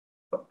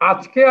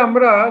আজকে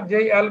আমরা যে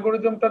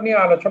অ্যালগরিদমটা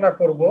নিয়ে আলোচনা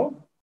করব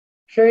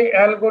সেই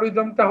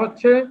অ্যালগরিদমটা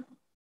হচ্ছে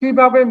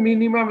কিভাবে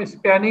মিনিমাম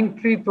স্প্যানিং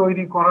ট্রি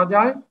তৈরি করা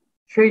যায়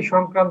সেই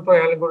সংক্রান্ত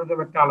অ্যালগরিদম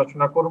একটা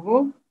আলোচনা করব।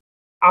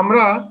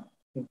 আমরা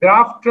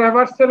গ্রাফ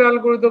ট্র্যাভার্সাল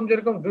অ্যালগরিদম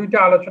যেরকম দুইটা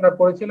আলোচনা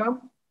করেছিলাম,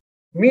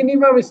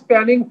 মিনিমাম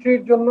স্প্যানিং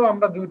ট্রির জন্য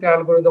আমরা দুইটা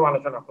অ্যালগরিদম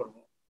আলোচনা করব।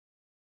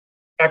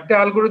 একটা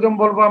অ্যালগরিদম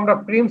বলবো আমরা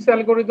প্রিমস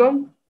অ্যালগরিদম,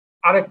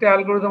 আর একটা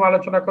অ্যালগরিদম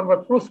আলোচনা করবো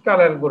ক্রুস্কাল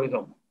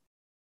অ্যালগরিদম।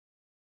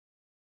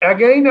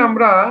 অ্যাগেইন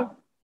আমরা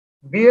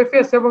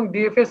বিএফএস এবং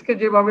ডিএফএস কে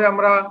যেভাবে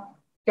আমরা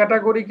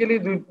ক্যাটাগরিক্যালি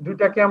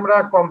দুইটাকে আমরা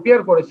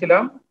কম্পেয়ার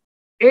করেছিলাম,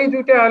 এই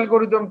দুইটা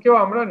অ্যালগরিদমকেও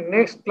আমরা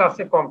নেক্সট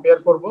ক্লাসে কম্পেয়ার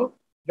করব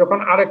যখন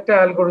আরেকটা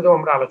অ্যালগরিদম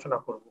আমরা আলোচনা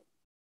করব।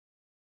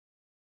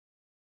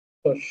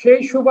 তো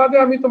সেই সুবাদে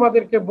আমি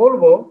তোমাদেরকে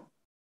বলবো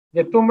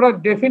যে তোমরা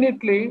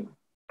ডেফিনেটলি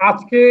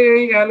আজকে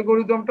এই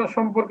অ্যালগরিদমটা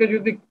সম্পর্কে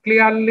যদি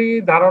ক্লিয়ারলি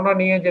ধারণা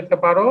নিয়ে যেতে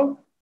পারো,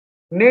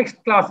 নেক্সট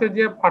ক্লাসে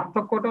যে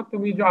পার্থক্যটা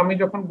আমি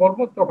যখন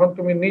বলবো তখন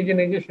তুমি নিজে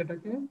নিজে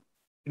সেটাকে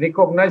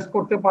রিকগনাইজ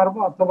করতে পারবো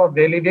অথবা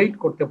ভ্যালিডেট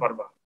করতে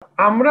পারবা।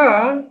 আমরা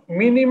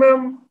মিনিমাম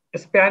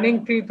স্প্যানিং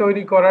ট্রি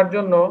তৈরি করার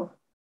জন্য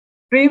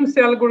প্রিমস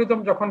অ্যালগরিদম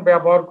যখন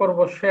ব্যবহার করব,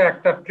 সে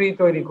একটা ট্রি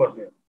তৈরি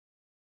করবে,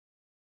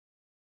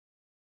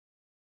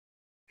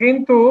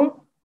 কিন্তু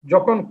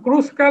যখন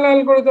ক্রুস্কাল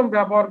অ্যালগরিদম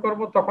ব্যবহার করব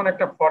তখন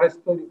একটা ফরেস্ট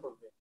তৈরি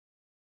করবে।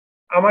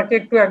 আমাকে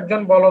একটু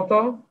একজন বলো তো,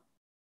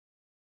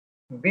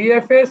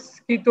 বিএফএস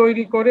কি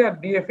তৈরি করে আর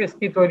ডিএফএস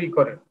কি তৈরি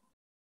করে?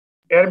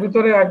 এর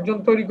ভিতরে একজন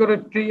তৈরি করে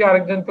ট্রি,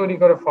 আরেকজন তৈরি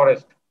করে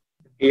ফরেস্ট।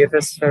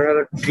 ডিএফএস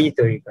হলো ট্রি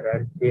তৈরি করে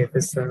আর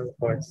ডিএফএস হলো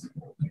ফরেস্ট।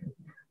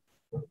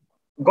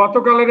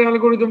 গতকালের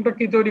অ্যালগরিদমটা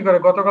কি তৈরি করে?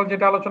 গতকাল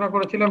যেটা আলোচনা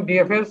করেছিলাম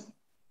ডিএফএস,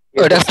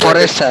 ওটা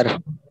ফরেস্ট স্যার।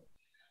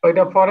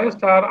 ওইটা ফরেস্ট,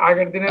 আর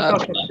আগের দিনেরটা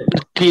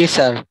ট্রি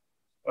স্যার।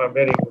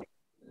 Very good.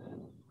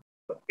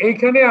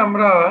 এইখানে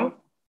আমরা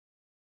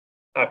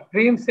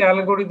প্রিমস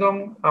অ্যালগরিদম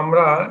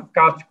আমরা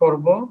কাজ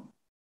করব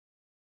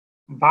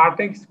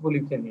ভার্টেক্স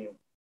গুলিকে নিয়ে।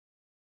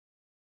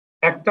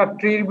 একটা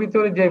ট্রির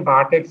ভিতরে যে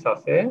ভার্টেক্স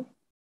আছে,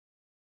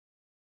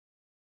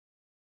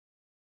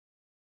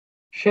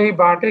 সেই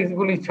ভার্টেক্স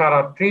গুলি ছাড়া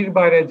ট্রির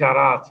বাইরে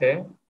যারা আছে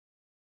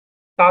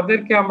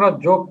তাদেরকে আমরা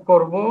যোগ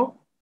করব।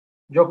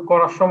 যোগ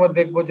করার সময়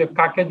দেখব যে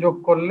কাকে যোগ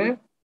করলে,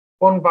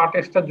 কোন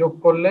ভার্টেক্সটা যোগ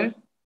করলে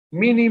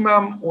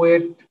মিনিমাম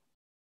ওয়েট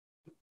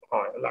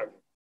হয় লাগে।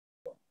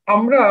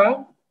 আমরা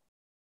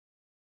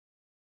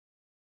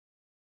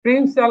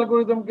প্রিমস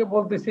অ্যালগরিদমকে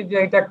বলতেছি যে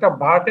এটা একটা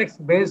ভার্টেক্স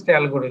বেসড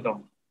অ্যালগরিদম।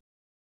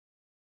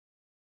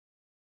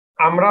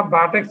 আমরা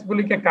ভার্টেক্স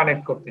গুলিকে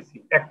কানেক্ট করতেছি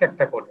একটা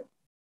একটা করে,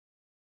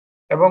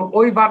 এবং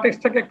ওই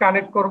ভার্টেক্সটাকে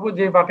কানেক্ট করব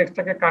যে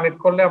ভার্টেক্সটাকে কানেক্ট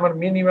করলে আমার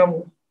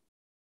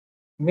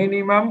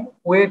মিনিমাম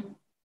ওয়েট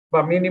বা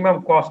মিনিমাম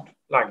কস্ট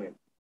লাগে।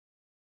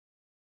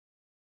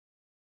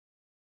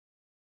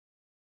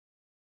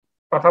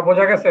 কথা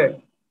বোঝা গেছে?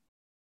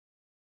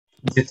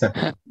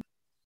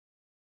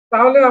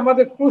 তাহলে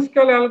আমাদের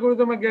ক্রুস্কাল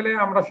অ্যালগরিদমে গেলে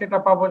আমরা সেটা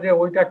পাবো যে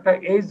ওইটা একটা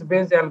এজ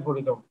বেসড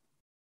অ্যালগরিদম।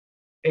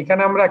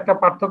 এখানে আমরা একটা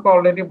পার্থক্য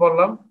অলরেডি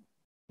বললাম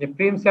যে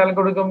প্রিমস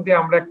অ্যালগরিদম দিয়ে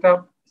আমরা একটা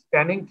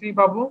স্প্যানিং ট্রি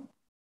পাবো,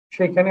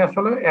 সেখানে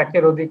আসলে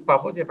একের অধিক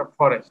পাবো যেটা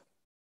ফরেস্ট।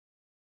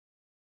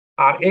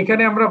 আর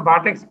এখানে আমরা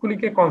ভার্টেক্স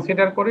গুলিকে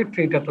কনসিডার করে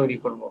ট্রিটা তৈরি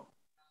করব।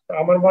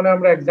 আমার মনে হয়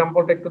আমরা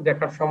এক্সাম্পলটা একটু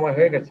দেখার সময়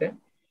হয়ে গেছে।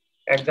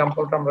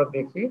 এক্সাম্পলটা আমরা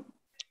দেখি,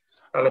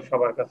 তাহলে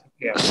সবার কাছে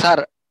ক্লিয়ার। স্যার,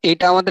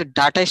 এটা আমাদের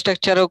ডাটা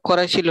স্ট্রাকচারও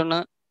করা ছিল না?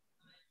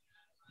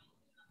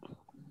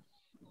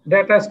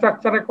 ডেটা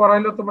স্ট্রাকচারে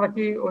করাইলো, তোমরা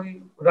কি ওই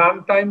রান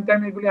টাইম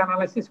এগুলি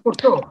অ্যানালাইসিস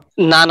করছো?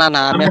 না না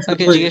না, আমি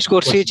আপনাকে জিজ্ঞেস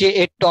করছি যে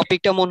এর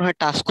টপিকটা মনে হয়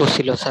টাচ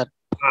করছিল স্যার।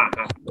 হ্যাঁ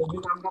হ্যাঁ,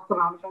 ওইদিন আমরা তো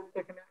রান টাইমটা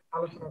এখানে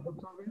আলোচনা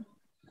করতে হবে,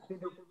 সেই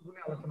টপিকগুলি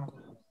আলোচনা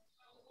করতে হবে।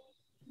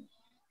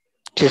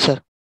 জি স্যার।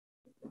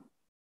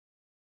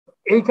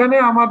 এইখানে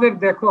আমাদের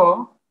দেখো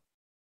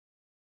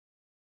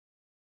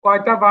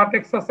কয়টা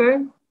ভার্টেক্স আছে?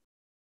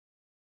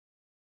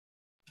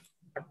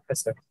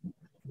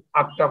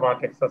 8টা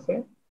ভার্টেক্স আছে।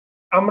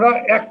 আমরা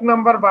 1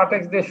 নাম্বার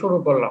ভার্টেক্স দিয়ে শুরু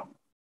করলাম।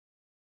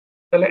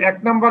 তাহলে 1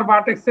 নাম্বার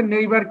ভার্টেক্সের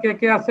নেইবার কে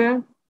কে আছে?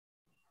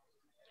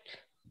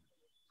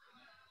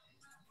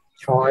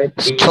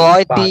 6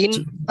 3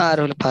 আর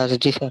হলো 5।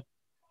 জি স্যার।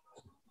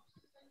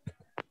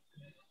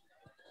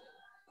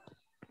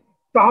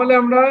 তাহলে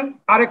আমরা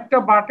আরেকটা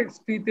ভার্টেক্স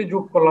ট্রিতে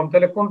যোগ করলাম।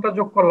 তাহলে কোনটা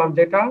যোগ করলাম?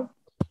 যেটা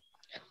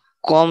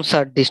কম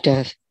স্যার,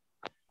 ডিসটেন্স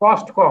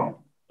কস্ট কম।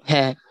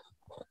 হ্যাঁ।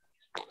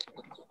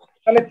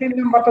 তাহলে 3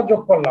 নাম্বারটা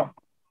যোগ করলাম।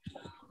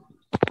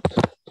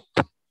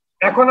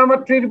 এখন আমার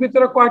ট্রির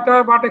ভিতরে কয়টা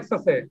ভার্টেক্স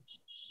আছে?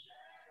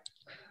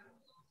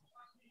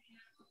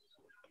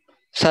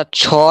 স্যার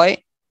 6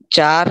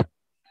 4।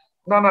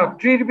 না না,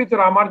 ট্রির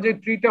ভিতরে আমার যে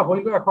ট্রিটা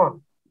হইলো এখন,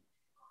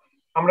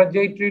 আমরা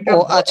যেই ট্রিটা, ও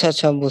আচ্ছা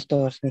আচ্ছা, বুঝতে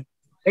পারছি।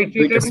 এই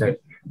ট্রিটার ভিতরে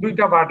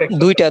দুইটা ভার্টেক্স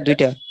আছে।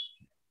 দুইটা।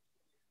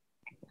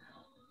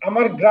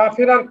 আমার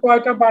গ্রাফের আর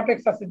কয়টা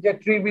ভার্টেক্স আছে যে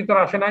ট্রির ভিতর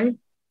আসে নাই?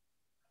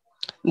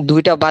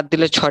 দুইটা বাদ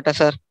দিলে 6টা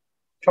স্যার।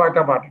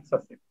 6টা ভার্টেক্স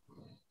আছে।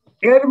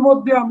 এর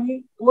মধ্যে আমি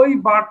ওই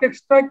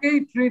ভার্টেক্সটাকেই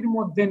ট্রির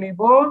মধ্যে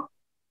নিব,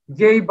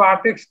 যেই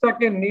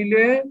ভার্টেক্সটাকে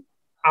নিলে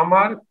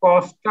আমার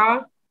কস্টটা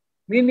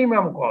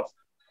মিনিমাম কস্ট।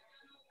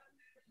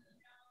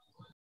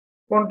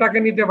 কোনটাকে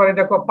নিতে পারি?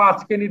 দেখো 5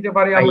 কে নিতে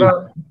পারি আমরা,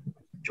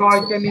 6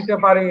 কে নিতে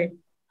পারি,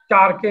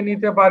 4 কে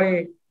নিতে পারি,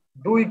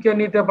 2 কে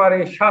নিতে পারি,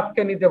 7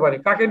 কে নিতে পারি।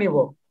 কাকে নিব?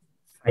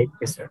 5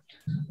 কে স্যার।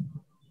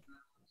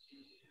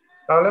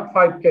 তাহলে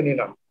 5 কে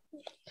নিলাম।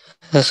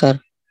 হ্যাঁ স্যার।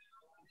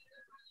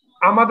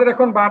 আমাদের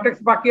এখন ভার্টেক্স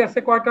বাকি আছে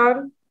কয়টার?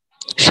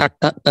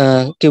 7টা।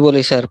 কি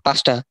বলি স্যার,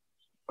 5টা।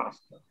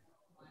 5টা।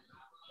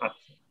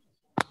 আচ্ছা,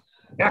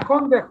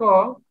 এখন দেখো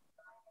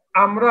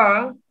আমরা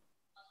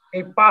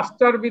এই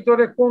 5টার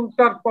ভিতরে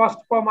কোনটার কস্ট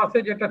কম আছে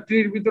যেটা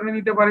ট্রির ভিতরে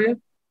নিতে পারি?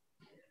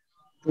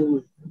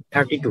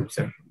 32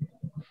 স্যার।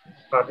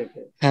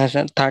 32। হ্যাঁ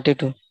স্যার,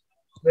 32।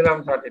 দিলাম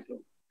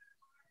 32।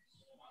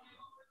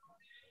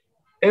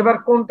 এবার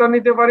কোনটা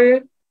নিতে পারি?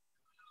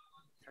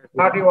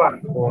 31।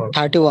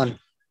 31।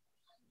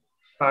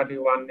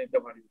 31 নিতে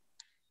পারি।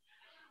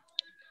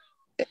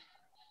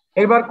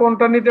 এবার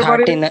কোনটা নিতে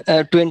পারি?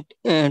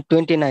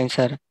 29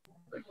 স্যার।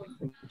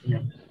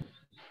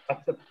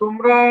 আচ্ছা,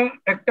 তোমরা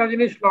একটা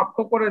জিনিস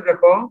লক্ষ্য করে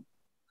দেখো,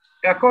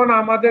 এখন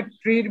আমাদের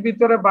ট্রির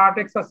ভিতরে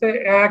ভার্টেক্স আছে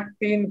 1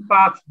 3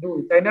 5 2,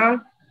 তাই না?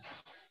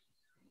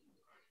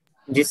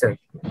 জি স্যার।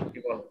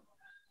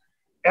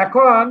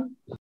 এখন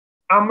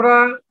আমরা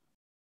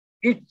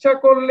ইচ্ছা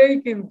করলেই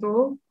কিন্তু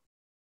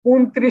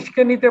 29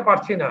 কে নিতে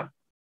পারছি না।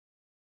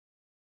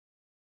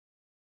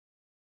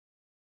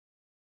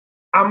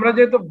 আমরা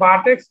যেহেতু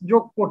ভার্টেক্স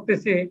যোগ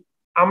করতেছি,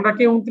 আমরা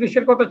কি 29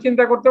 এর কথা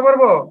চিন্তা করতে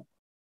পারবো?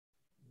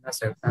 না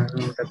স্যার,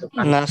 ওটা তো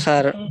না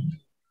স্যার।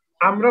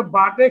 আমরা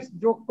ভার্টেক্স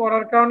যোগ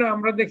করার কারণে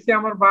আমরা দেখছি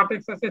আমার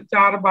ভার্টেক্স আছে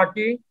 4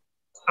 বাকি,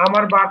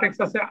 আমার ভার্টেক্স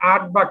আছে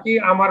 8 বাকি,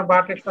 আমার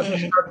ভার্টেক্স আছে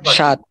 7 বাকি।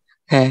 7।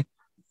 হ্যাঁ।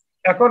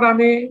 এখন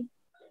আমি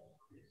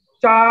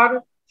 4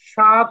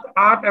 7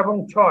 8 এবং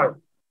 6,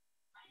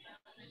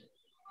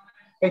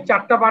 এই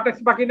 4টা ভার্টেক্স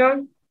বাকি না?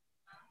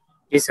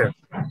 জি স্যার।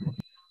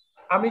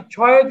 আমি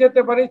 6 এ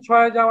যেতে পারি, 6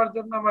 এ যাওয়ার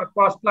জন্য আমার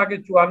কস্ট লাগে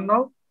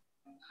 54।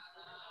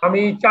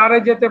 আমি 4 এ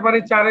যেতে পারি,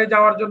 4 এ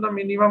যাওয়ার জন্য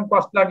মিনিমাম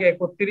কস্ট লাগে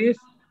 31।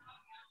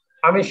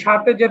 আমি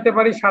 7 এ যেতে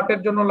পারি, 7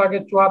 এর জন্য লাগে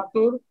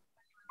 74।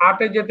 8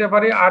 এ যেতে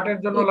পারি, 8 এর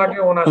জন্য লাগে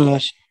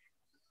 79।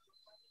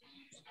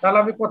 তাহলে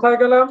আমি কোথায়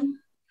গেলাম?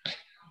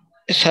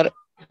 স্যার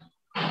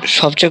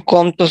সবচেয়ে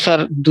কম তো স্যার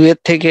 2 এর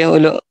থেকে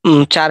হলো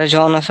 4 এ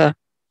যাও না স্যার?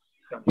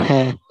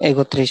 হ্যাঁ,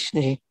 31।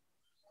 জি।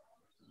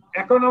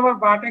 এখন আমার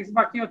ভার্টেক্স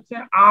বাকি হচ্ছে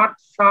 8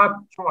 7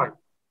 6।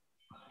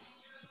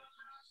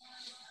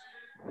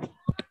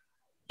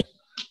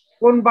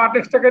 কোন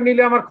ভার্টেক্সটাকে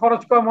নিলে আমার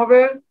খরচ কম হবে?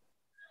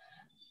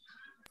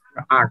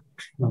 8।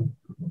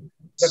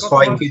 দেখো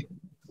 6 কে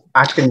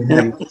 8 কে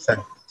নিলাম স্যার।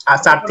 আর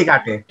 4 থেকে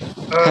 8 এ।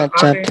 হ্যাঁ,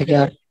 4 থেকে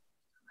 8।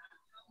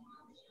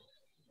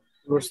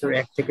 স্যার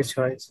 1 থেকে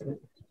 6 স্যার।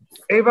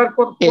 এইবার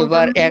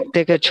এবার 1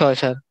 থেকে 6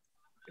 স্যার।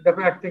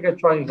 দেখো 1 থেকে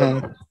 6 গেল,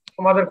 হ্যাঁ।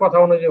 তোমাদের কথা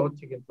অনুযায়ী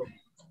হচ্ছে কিন্তু।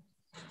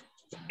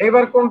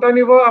 এবার কোনটা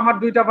নিব? আমার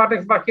 2টা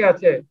ভার্টেক্স বাকি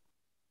আছে,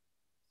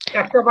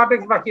 একটা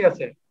ভার্টেক্স বাকি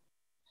আছে,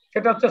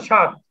 সেটা হচ্ছে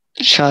 7।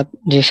 7।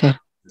 জি স্যার।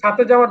 7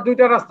 এ যাওয়ার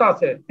 2টা রাস্তা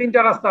আছে,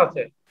 3টা রাস্তা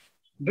আছে।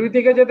 2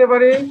 থেকে যেতে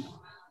পারি,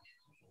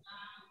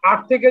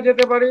 8 থেকে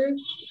যেতে পারি,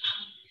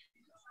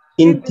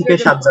 3 থেকে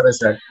 7 যাবে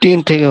স্যার। 3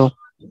 থেকেও।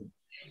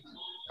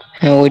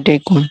 হ্যাঁ, ওইটাই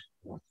কোন।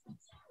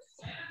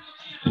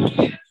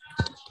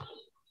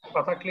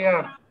 কথা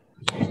ক্লিয়ার?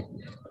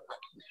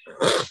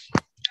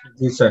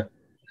 জি স্যার।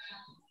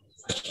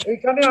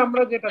 এইখানে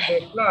আমরা যেটা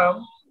দেখলাম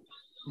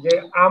যে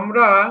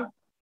আমরা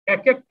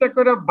এক একটা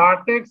করে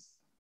ভার্টেক্স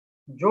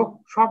যোগ,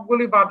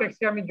 সবগুলি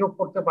ভার্টেক্সে আমি যোগ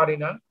করতে পারি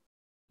না।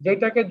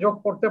 যেটাকে যোগ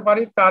করতে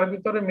পারি তার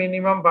ভিতরে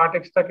মিনিমাম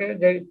ভার্টেক্সটাকে,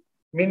 যে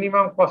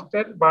মিনিমাম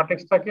কস্টের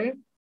ভার্টেক্সটাকে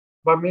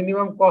বা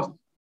মিনিমাম কস্ট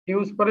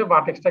ইউজ করে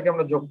ভার্টেক্সটাকে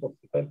আমরা যোগ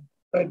করতে পারি,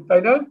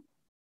 তাই না?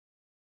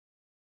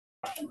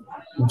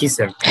 জি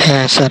স্যার।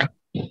 হ্যাঁ স্যার।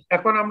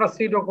 এখন আমরা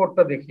সিডো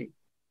কোডটা দেখি।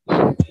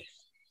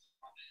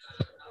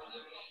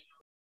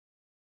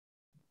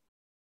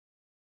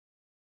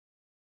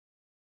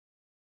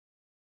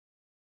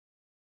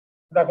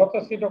 দেখো তো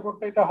সিডো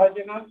কোডটা এটা হয়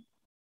কিনা।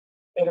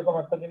 এরকম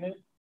একটা জিনিস,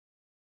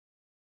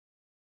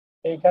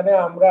 এইখানে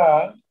আমরা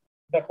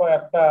দেখো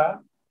একটা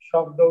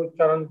শব্দ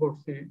উচ্চারণ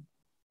করছি,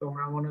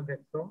 তোমরা মনে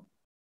দেখছো।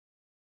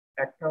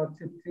 একটা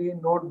হচ্ছে ট্রি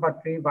নোড বা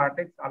ট্রি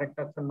ভার্টেক্স, আরেকটা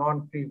হচ্ছে নন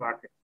ট্রি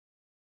ভার্টেক্স।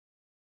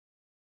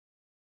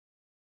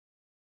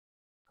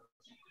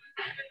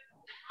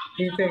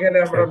 ট্রিতে গেলে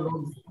আমরা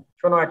নোড,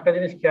 শোনো একটা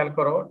জিনিস খেয়াল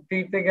করো,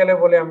 ট্রিতে গেলে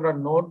বলে আমরা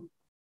নোড,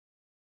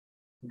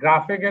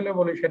 গ্রাফে গেলে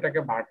বলি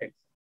সেটাকে ভার্টেক্স।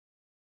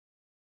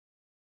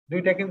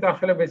 দুইটা কিন্তু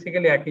আসলে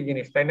বেসিক্যালি একই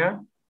জিনিস, তাই না?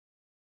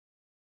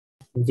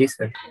 জি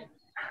স্যার।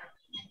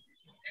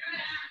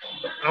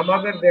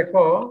 আমাদের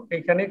দেখো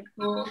এখানে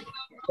একটু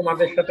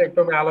তোমাদের সাথে একটু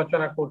আমি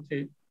আলোচনা করছি,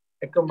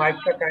 একটু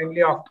মাইকটা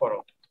কাইন্ডলি অফ করো।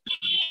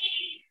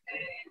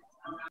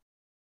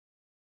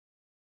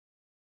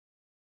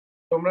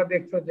 তোমরা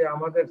দেখছো যে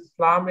আমাদের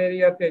স্লাম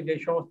এরিয়াতে যে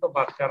সমস্ত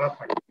বাচ্চারা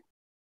থাকে,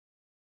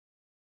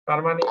 তার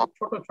মানে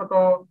ছোট ছোট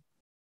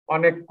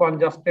অনেক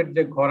কনজাস্টেড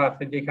যে ঘর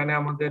আছে, যেখানে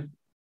আমাদের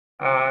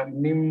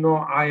নিম্ন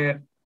আয়ের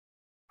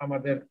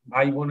আমাদের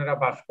ভাই বোনেরা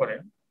বাস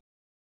করেন,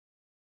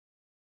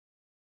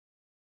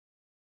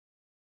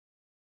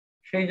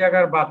 সেই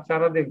জায়গার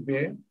বাচ্চারা দেখবে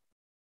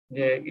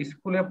যে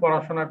স্কুলে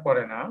পড়াশোনা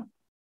করে না,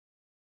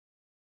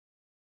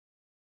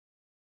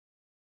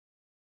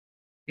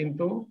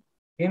 কিন্তু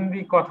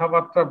হিন্দি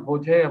কথাবার্তা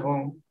বোঝে এবং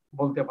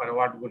বলতে পারে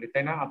ওয়ার্ডগুলি,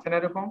 তাই না? আছে না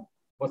এরকম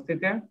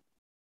বস্তিতে?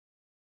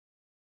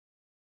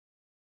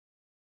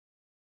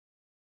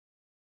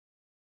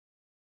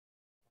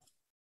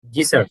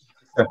 জি স্যার।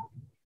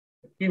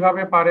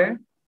 কিভাবে পারে?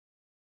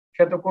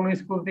 সে তো কোনো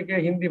স্কুল থেকে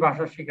হিন্দি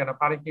ভাষা শিখে না,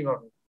 পারে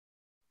কিভাবে?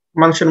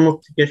 মানুষের মুখ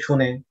থেকে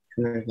শুনে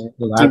শুনে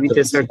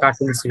টিভিতে স্যার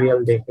কার্টুন সিরিয়াল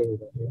দেখে।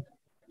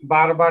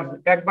 বারবার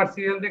একবার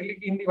সিরিয়াল দেখলে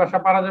কি হিন্দি ভাষা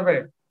পারা যাবে?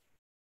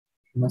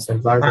 না স্যার,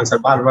 বারবার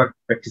বারবার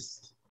প্র্যাকটিস।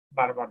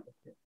 বারবার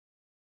দেখে,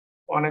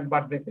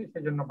 অনেকবার দেখে,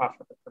 সেজন্য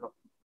ভাষাটা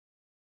সেরকম।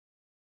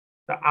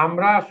 তা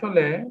আমরা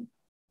আসলে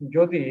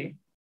যদি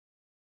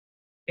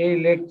এই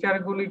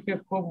লেকচারগুলিকে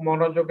খুব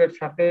মনোযোগের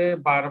সাথে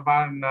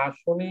বারবার না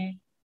শুনি,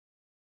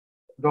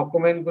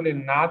 ডকুমেন্টগুলি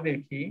না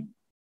দেখি,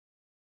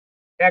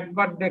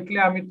 একবার দেখলে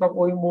আমি তো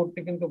ওই মুহূর্তে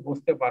কিন্তু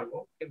বুঝতে পারবো,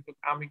 কিন্তু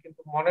আমি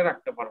কিন্তু মনে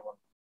রাখতে পারবো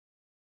না।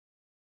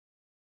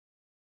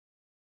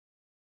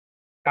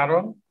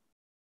 কারণ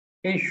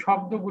এই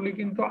শব্দগুলি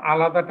কিন্তু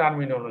আলাদা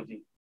টার্মিনোলজি।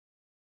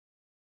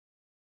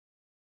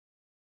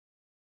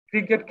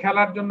 ক্রিকেট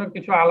খেলার জন্য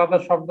কিছু আলাদা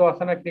শব্দ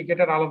আছে না?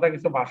 ক্রিকেটের আলাদা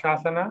কিছু ভাষা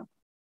আছে না?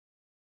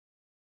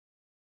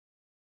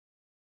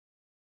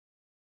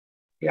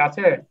 কি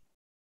আছে?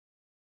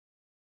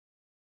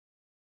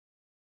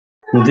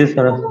 জি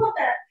স্যার।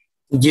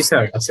 জি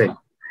স্যার আছে।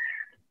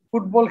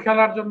 ফুটবল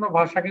খেলার জন্য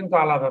ভাষা কিন্তু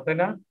আলাদা, তাই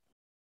না?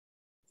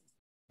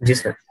 জি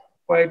স্যার।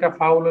 এটা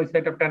ফাউল হয়েছে,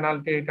 এটা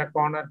পেনাল্টি, এটা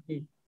কর্নার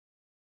কিক,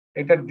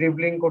 এটা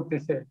ড্রিবলিং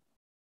করতেছে,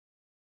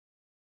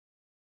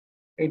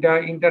 এটা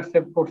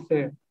ইন্টারসেপ্ট করছে,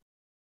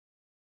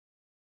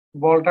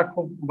 বলটা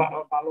খুব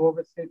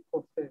ভালোভাবে সেট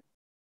করছে,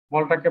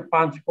 বলটাকে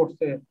পাঞ্চ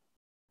করছে,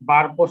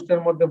 বার পোস্টের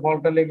মধ্যে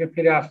বলটা লেগে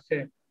ফিরে আসছে,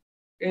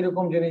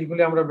 এইরকম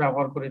জিনিসগুলি আমরা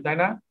ব্যবহার করি, তাই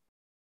না?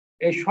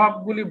 এই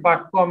সবগুলি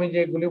বাক্য আমি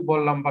যেগুলি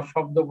বললাম বা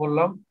শব্দ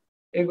বললাম,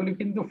 এগুলি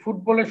কিন্তু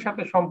ফুটবলের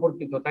সাথে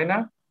সম্পর্কিত, তাই না?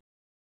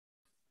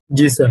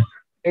 জি স্যার।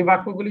 এই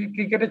বাক্যগুলি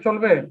ক্রিকেটে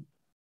চলবে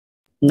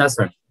না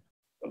স্যার।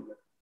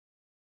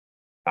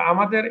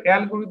 আমাদের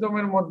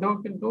অ্যালগরিদমের মধ্যেও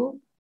কিন্তু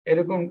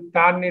এরকম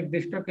তার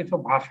নির্দিষ্ট কিছু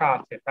ভাষা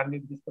আছে, তার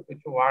নির্দিষ্ট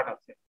কিছু ওয়ার্ড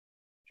আছে,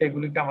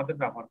 সেগুলিকে আমাদের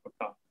ব্যবহার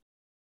করতে হবে।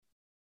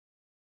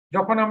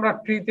 যখন আমরা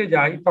ট্রিতে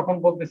যাই তখন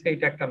বলতেছে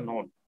এটা একটা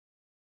নোড,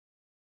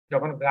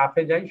 যখন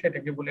গ্রাফে যাই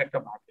সেটাকে বলি একটা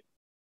ভার্টেক্স।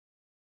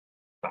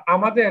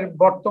 আমাদের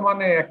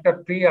বর্তমানে একটা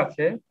ট্রি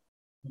আছে,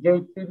 যে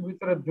ট্রির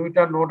ভিতরে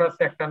দুইটা নোড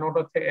আছে, একটা নোড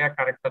হচ্ছে 1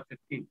 আর একটা হচ্ছে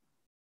 3।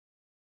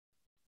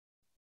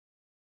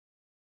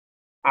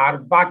 আর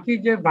বাকি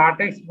যে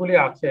ভার্টেক্স গুলি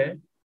আছে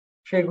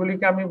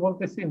সেগুলিকে আমি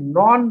বলতেছি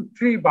নন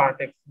ট্রি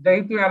ভার্টেক্স,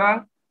 যেহেতু এরা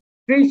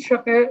ট্রির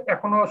সাথে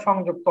এখনো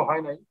সংযুক্ত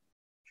হয় নাই,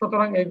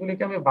 সুতরাং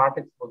এইগুলিকে আমি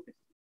ভার্টেক্স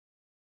বলতেছি।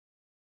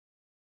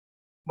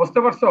 বুঝতে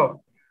পারছো?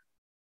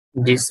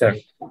 জি স্যার।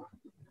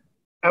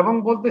 এবং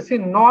বলতেছি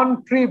নন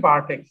ট্রি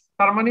ভার্টেক্স,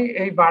 তার মানে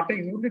এই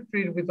ভার্টেক্স গুলি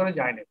ট্রির ভিতরে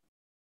যায় না।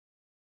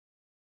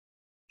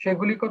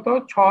 সেগুলি কত?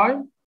 6,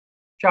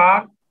 4,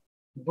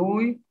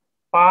 2,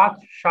 5,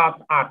 7,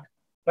 8,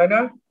 তাই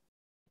না?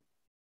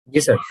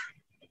 জি স্যার।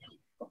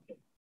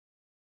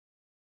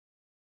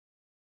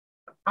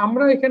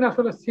 আমরা এখানে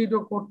আসলে সিডো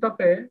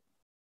কোডটাতে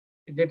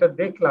যেটা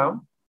দেখলাম,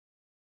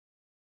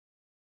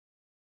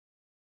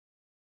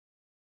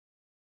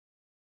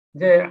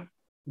 যে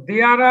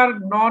দেয়ার আর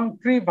নন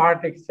ট্রি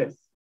ভার্টেক্সেস,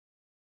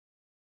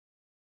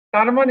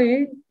 তার মানে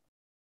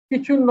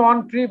কিছু নন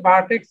ট্রি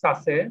ভার্টেক্স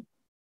আছে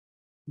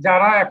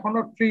যারা এখনো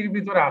ট্রির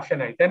ভিতরে আসে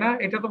নাই, তাই না?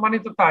 এটা তো মানে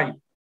তো তাই,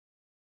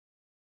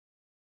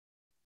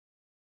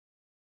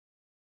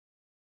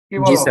 কি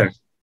জি বলো? স্যার।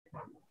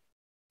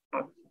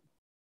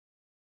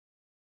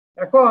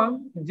 এখন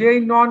যেই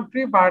নন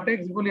ট্রি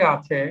ভার্টেক্স গুলি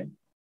আছে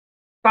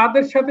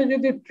তাদের সাথে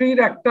যদি ট্রির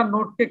একটা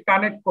নোডকে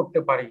কানেক্ট করতে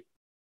পারি,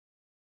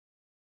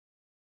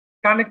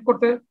 কানেক্ট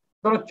করতে,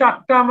 ধরো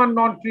 4টা আমার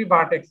নন ট্রি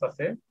ভার্টেক্স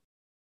আছে,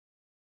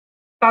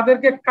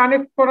 তাদেরকে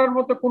কানেক্ট করার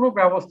মতো কোনো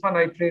ব্যবস্থা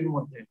নাই ট্রির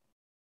মধ্যে,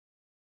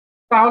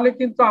 তাহলে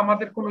কিন্তু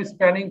আমাদের কোনো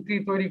স্প্যানিং ট্রি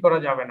তৈরি করা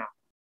যাবে না।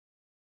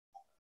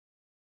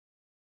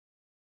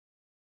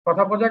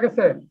 কথা বোঝা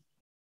গেছে?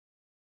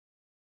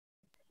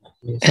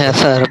 হ্যাঁ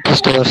স্যার,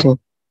 বুঝতে পারছি।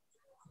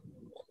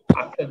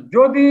 আচ্ছা,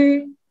 যদি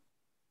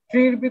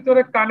ট্রির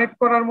ভিতরে কানেক্ট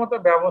করার মতো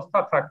ব্যবস্থা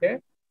থাকে,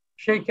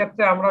 সেই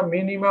ক্ষেত্রে আমরা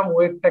মিনিমাম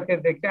ওয়েটটাকে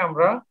দেখে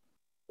আমরা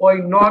ওই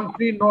নন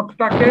ট্রি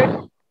নোডটাকে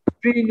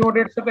ট্রি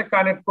নোডের সাথে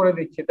কানেক্ট করে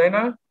দিচ্ছি, তাই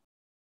না?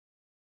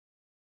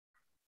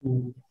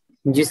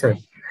 জি স্যার।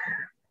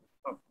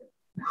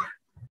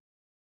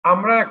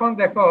 আমরা এখন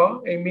দেখো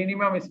এই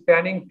মিনিমাম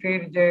স্প্যানিং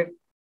ট্রির যে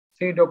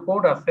সিডো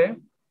কোড আছে,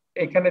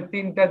 এখানে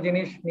 3টা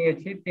জিনিস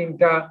নিয়েছি,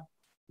 3টা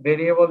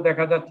ভেরিয়েবল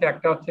দেখা যাচ্ছে,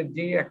 একটা হচ্ছে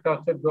জি, একটা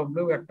হচ্ছে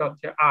ডব্লিউ, একটা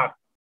হচ্ছে আর।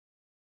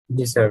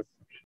 জি স্যার।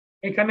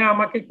 এখানে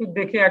আমাকে একটু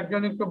দেখে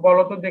একজন একটু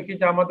বলো তো দেখি,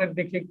 যে আমাদের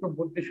দেখি একটু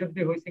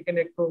বুদ্ধিশুদ্ধি হয়েছে কিনা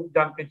একটু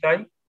জানতে চাই।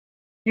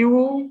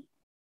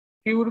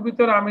 কিউর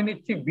ভিতরে আমি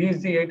নিচ্ছি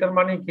বিজি, এটার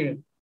মানে কি?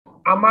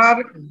 আমার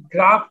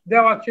গ্রাফ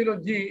দেওয়া ছিল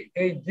জি,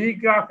 এই জি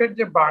গ্রাফের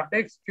যে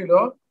ভার্টেক্স ছিল,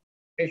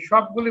 এই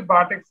সবগুলি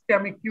ভার্টেক্স কে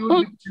আমি কিউর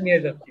ভিতরে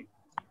নিয়ে যাচ্ছি।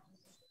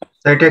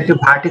 স্যার এটা একটি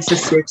ভার্টেক্সের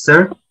সেট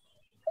স্যার।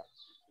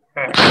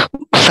 হ্যাঁ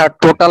স্যার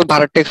টোটাল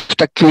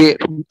ভার্টেক্সটা কি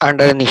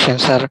আন্ডারে নিছেন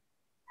স্যার?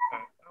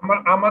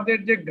 আমাদের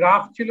যে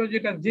গ্রাফ ছিল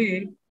যেটা জি,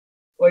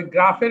 ওই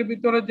গ্রাফের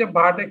ভিতরে যে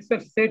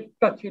ভার্টেক্সের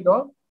সেটটা ছিল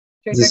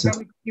সেটাকে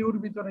আমি কিউর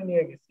ভিতরে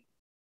নিয়ে গেছি।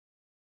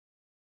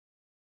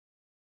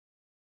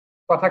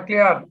 কথা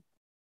ক্লিয়ার?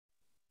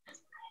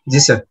 জি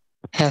স্যার।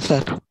 হ্যাঁ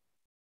স্যার।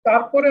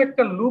 তারপরে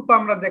একটা লুপ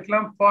আমরা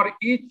দেখলাম ফর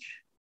ইচ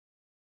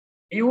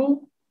ইউ।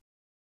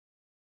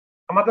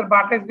 আমাদের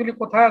ভার্টেক্স গুলি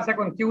কোথায় আছে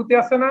এখন? কিউতে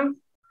আছে না?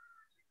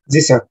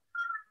 জি স্যার,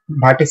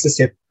 ভার্টেক্সের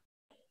সেট।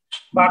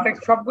 ভার্টেক্স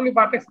সবগুলি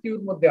ভার্টেক্স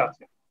কিউর মধ্যে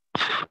আছে।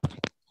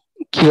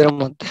 কিউয়ের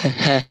মধ্যে,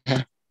 হ্যাঁ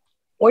হ্যাঁ।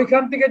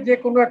 ওইখান থেকে যে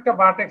কোনো একটা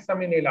ভার্টেক্স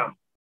আমি নিলাম,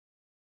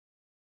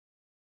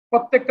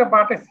 প্রত্যেকটা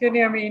ভার্টেক্সকে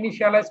নিয়ে আমি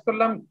ইনিশিয়ালাইজ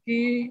করলাম কি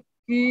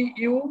কি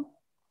ইউ,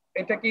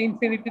 এটাকে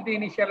ইনফিনিটিতে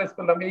ইনিশিয়ালাইজ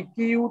করলাম। এই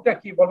কি ইউটা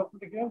কি বলো তো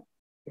দেখি,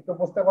 একটু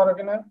বুঝতে পারো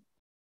কিনা?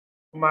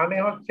 মানে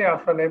হচ্ছে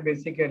আসলে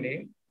বেসিক্যালি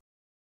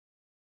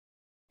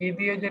কি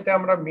দিয়ে যেটা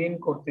আমরা মিন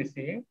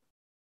করতেছি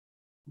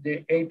যে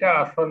এইটা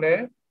আসলে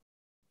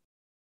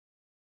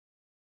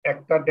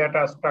একটা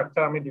ডেটা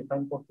স্ট্রাকচার আমি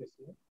ডিফাইন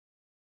করতেছি।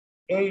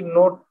 এই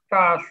নোটটা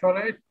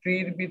আসলে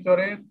ট্রির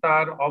ভিতরে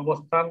তার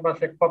অবস্থান বা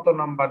সে কত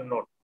নাম্বার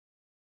নোট,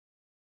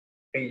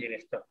 এই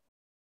জিনিসটা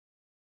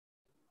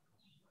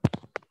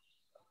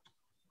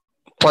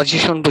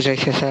পজিশন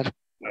বুঝাইছে স্যার।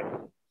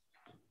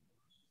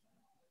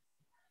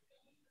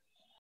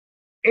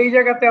 এই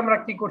জায়গাতে আমরা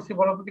কি করছি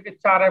বলতো দিকে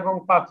 4 এবং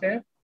 5-এ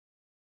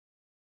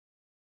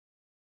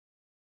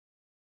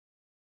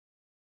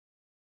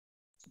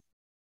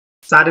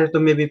স্যারের তো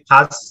মেবি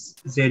ফার্স্ট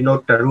যে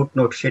নোটটা রুট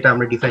নোট সেটা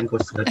আমরা ডিফাইন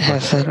করছি।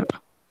 হ্যাঁ স্যার।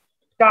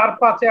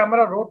 4-5-এ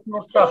আমরা রোট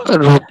নোটটা,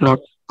 রুট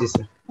নোট। জি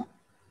স্যার।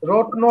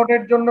 রোট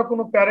নোটের জন্য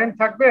কোনো প্যারেন্ট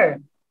থাকবে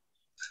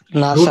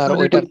না রুট স্যার,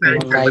 নোটের ওইটা কোনো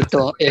parent নাই থাকবে না,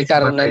 তো, স্যার। এই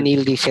কারণে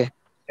নীল দিছে।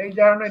 এই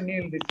কারণে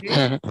নীল দিচ্ছি।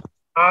 হ্যাঁ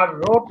আর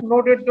রোট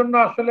নোটের জন্য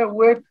আসলে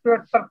ওয়েট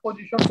তার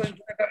পজিশন,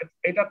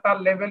 এটা তার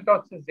লেভেলটা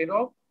হচ্ছে 0,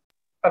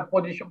 তার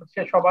পজিশন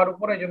সে সবার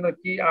উপরে, এই জন্য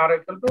কি আর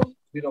ইকুয়াল টু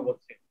 0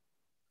 বলছে।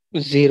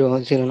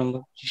 0 নম্বর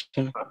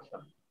পজিশন। আচ্ছা,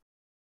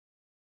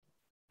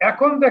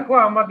 এখন দেখো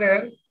আমাদের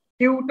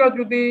কিউটা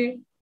যদি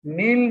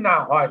নীল না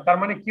হয়, তার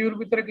মানে কিউর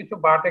ভিতরে কিছু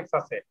ভার্টেক্স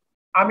আছে।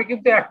 আমি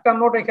কিন্তু একটা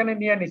নোট এখানে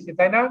নিয়ে নিচ্ছি,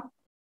 তাই না?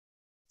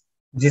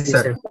 জি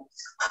স্যার।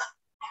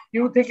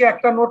 কিউ থেকে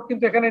একটা নোট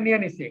কিন্তু এখানে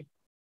নিয়ে নিছি।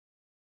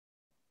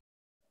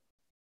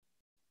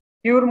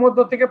 কিউর মধ্য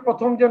থেকে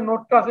প্রথম যে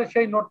নোটটা আছে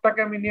সেই নোটটাকে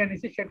আমি নিয়ে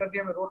নিছি, সেটা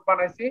দিয়ে আমি রুট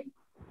বানাইছি।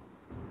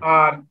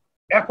 আর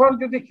এখন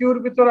যদি কিউর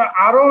ভিতরে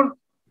আরো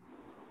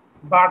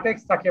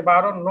ভার্টেক্স থাকে বা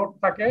আরো নোট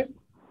থাকে,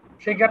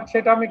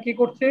 সেটা আমি কি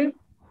করছি,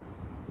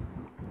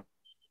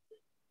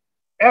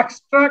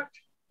 এক্সট্রাক্ট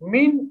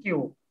মিন কিউ।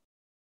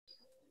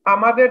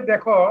 আমাদের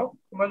দেখো,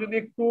 তোমরা যদি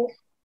একটু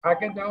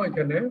আগে যাও,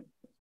 এখানে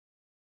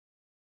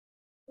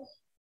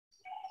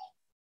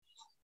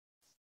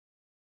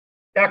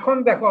এখন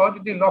দেখো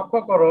যদি লক্ষ্য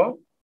করো,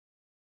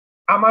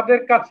 আমাদের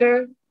কাছে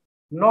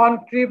নন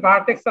ট্রি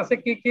ভার্টেক্স আছে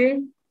কি কি?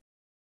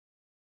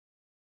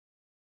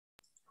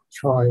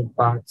 6,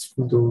 5,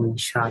 2,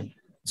 7,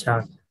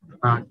 4,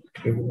 8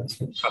 এগুলো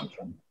আছে।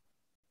 আচ্ছা,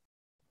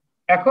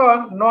 এখন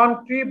নন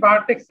ট্রি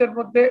ভার্টেক্স এর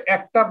মধ্যে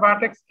একটা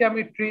ভার্টেক্স কে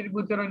আমি ট্রির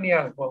ভিতরে নিয়ে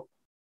আসবো।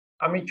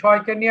 আমি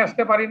 6-কে নিয়ে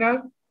আসতে পারি না?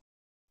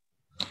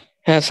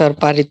 হ্যাঁ স্যার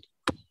পারি।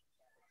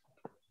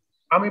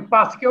 আমি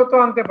 5-কেও তো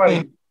আনতে পারি।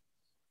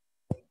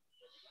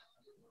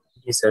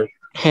 জি স্যার।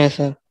 হ্যাঁ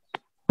স্যার।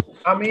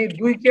 আমি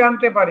 2-কে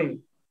আনতে পারি।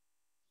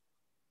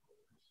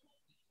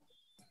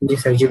 জি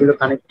স্যার, যেগুলো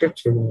কানেক্টেড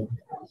সেগুলো।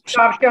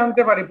 4-কে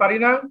আনতে পারি, পারি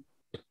না?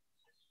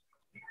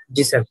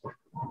 জি স্যার।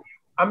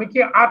 আমি কি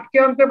 8-কে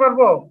আনতে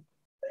পারবো?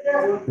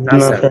 না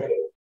স্যার।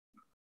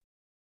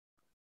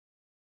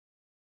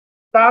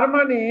 তার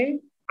মানে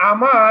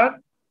আমার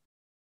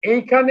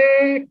এইখানে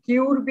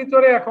কিউর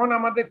ভিতরে এখন,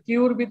 আমাদের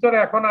কিউর ভিতরে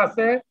এখন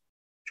আছে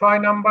 6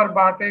 number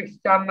vertex,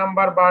 4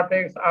 number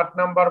vertex, 8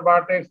 number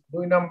vertex,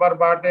 2 number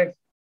vertex,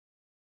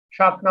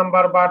 7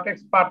 number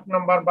vertex, 5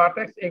 number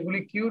vertex, এগুলি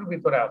কিউর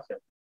ভিতরে আছে।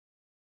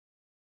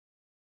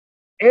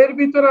 এর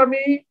ভিতরে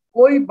আমি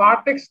ওই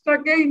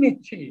ভার্টেক্সটাকেই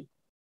নিচ্ছি,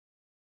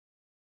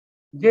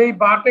 যেই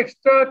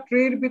ভার্টেক্সটা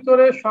ট্রির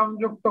ভিতরে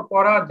সংযুক্ত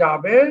করা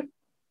যাবে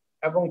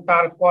এবং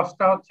তার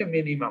কস্টটা হচ্ছে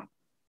মিনিমাম।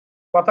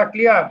 কথা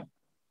ক্লিয়ার?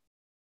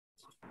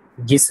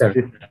 জি স্যার।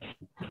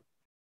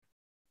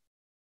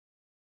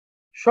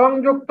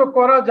 সংযুক্ত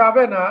করা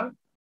যাবে না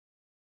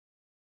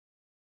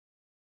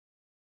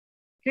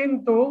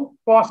কিন্তু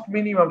কস্ট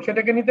মিনিমাম,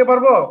 সেটাকে নিতে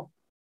পারবো?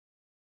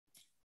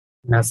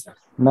 না স্যার।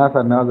 না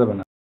স্যার, নেওয়া যাবে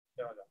না।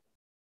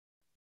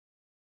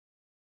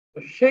 তো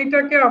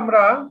সেইটাকে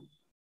আমরা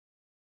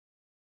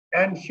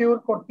এনশিওর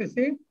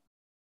করতেছি।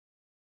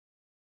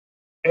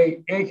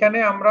 এইখানে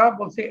আমরা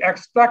বলছি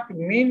এক্সট্রাক্ট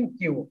মিন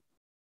কিউ।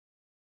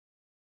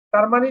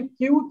 তার মানে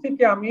কিউ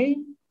থেকে আমি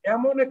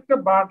এমন একটা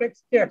ভার্টেক্স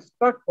কে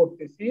এক্সট্রাক্ট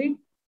করতেছি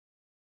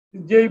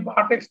যেই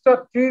ভার্টেক্সটা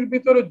ট্রির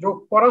ভিতরে যোগ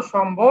করা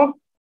সম্ভব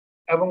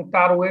এবং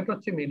তার ওয়েট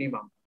হচ্ছে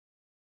মিনিমাম।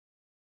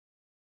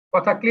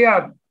 কথা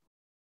ক্লিয়ার?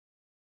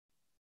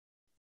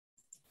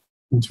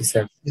 জি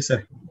স্যার। জি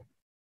স্যার।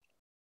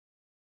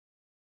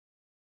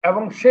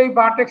 এবং সেই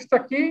ভার্টেক্সটা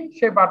কি,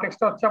 সেই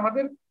ভার্টেক্সটা হচ্ছে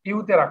আমাদের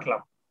ইউতে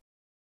রাখলাম।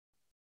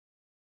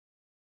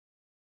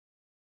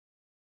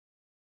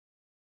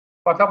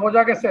 কথা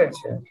বোঝা গেছে?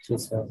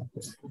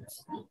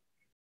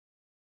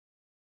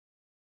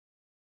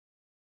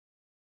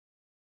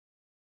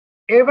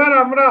 এবার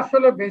আমরা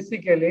আসলে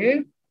বেসিক্যালি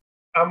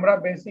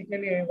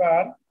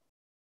এবার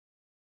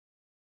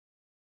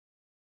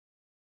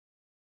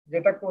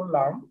যেটা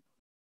করলাম,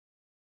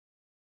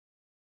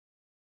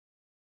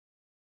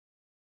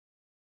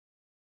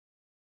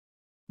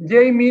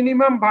 যেই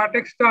মিনিমাম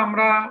ভার্টেক্সটা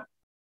আমরা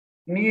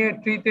নিয়ে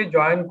ট্রিতে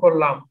জয়েন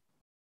করলাম,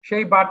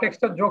 সেই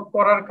ভার্টেক্সটা যোগ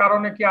করার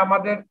কারণে কি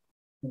আমাদের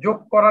যোগ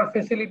করার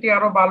ফ্যাসিলিটি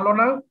আরো বাড়লো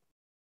না?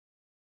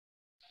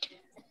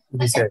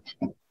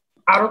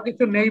 আরো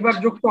কিছু নেইবার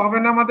যুক্ত হবে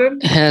না আমাদের?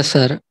 হ্যাঁ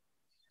স্যার।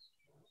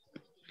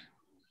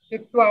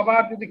 একটু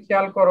আবার যদি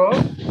খেয়াল করো,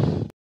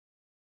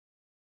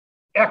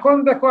 এখন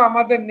দেখো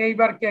আমাদের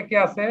নেইবার কে কে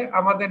আছে।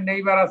 আমাদের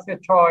নেইবার আছে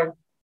 6,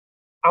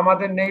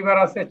 আমাদের নেইবার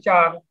আছে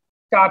 4,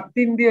 4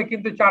 3 দিয়ে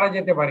কিন্তু 4-এ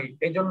যেতে পারি,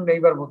 এই জন্য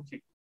নেইবার বলছি।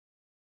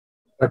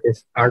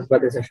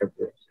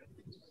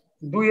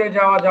 2-এ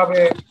যাওয়া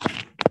যাবে,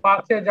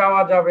 5-এ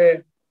যাওয়া যাবে,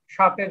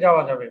 7-এ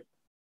যাওয়া যাবে।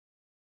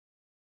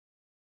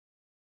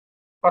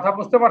 কথা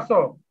বুঝতে পারছো?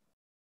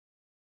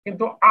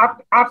 কিন্তু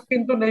 8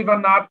 কিন্তু নেইবার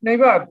না। 8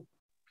 নেইবার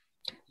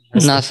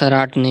না স্যার,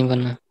 8 নেইবার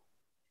না।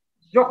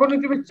 যখনই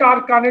তুমি 4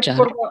 কানেক্ট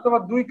করবে অথবা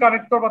 2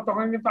 কানেক্ট করবে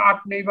তখন কিন্তু 8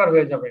 নেইবার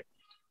হয়ে যাবে।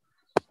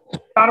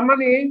 তার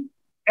মানে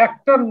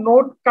একটা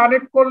নোড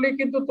কানেক্ট করলে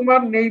কিন্তু তোমার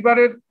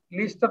নেইবারের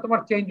লিস্টটা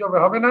তোমার চেঞ্জ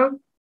হবে না?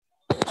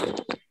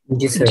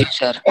 জি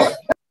স্যার।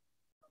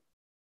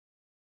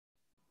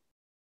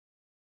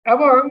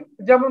 এবং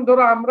যেমন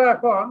ধরো আমরা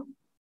এখন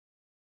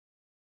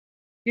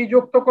কি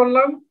যুক্ত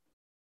করলাম?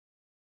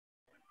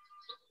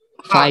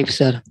 5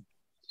 স্যার।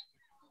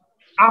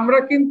 আমরা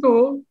কিন্তু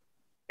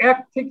 1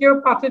 থেকে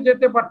 5-এ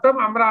যেতে পারতাম,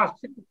 আমরা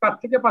আসছি 5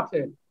 থেকে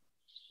 5-এ।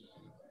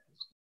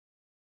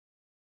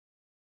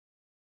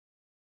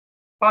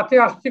 5-এ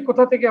আসছি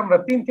কোথা থেকে? আমরা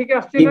 3 থেকে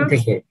আসছি না?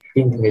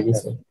 3 থেকে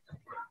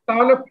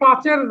তাহলে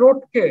 5-এর রোড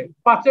কে,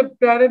 5-এর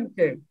প্যারেন্ট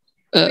কে?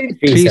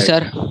 3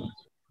 স্যার।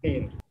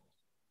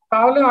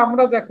 তাহলে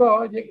আমরা দেখো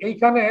যে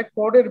এইখানে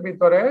কোডের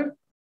ভিতরে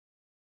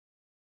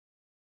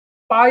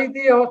পাই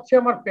দিয়ে হচ্ছে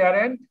আমার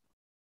প্যারেন্ট,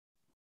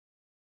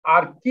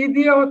 আর কি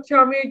দিয়ে হচ্ছে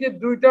আমি এই যে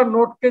দুইটা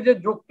নোটকে যে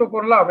যুক্ত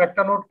করলাম,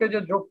 একটা নোটকে যে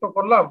যুক্ত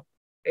করলাম,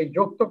 এই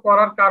যুক্ত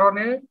করার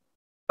কারণে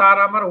তার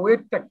আমার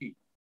ওয়েটটা কি?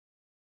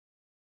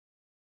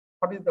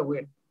 What is the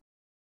wait?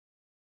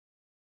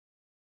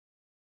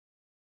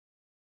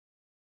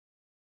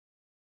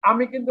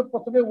 আমি কিন্তু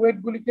প্রথমে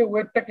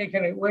ওয়েটটাকে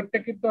এখানে ওয়েটটা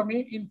কিন্তু আমি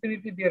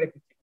ইনফিনিটি দিয়ে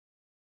রেখেছি।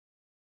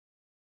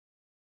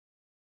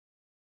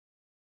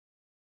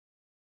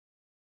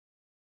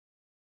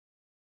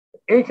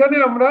 এইখানে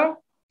আমরা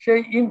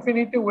সেই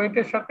ইনফিনিটি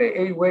ওয়েটের সাথে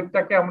এই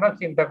ওয়েটটাকে আমরা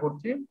চিন্তা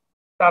করছি,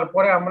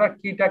 তারপরে আমরা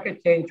কিটাকে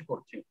চেঞ্জ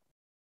করছি।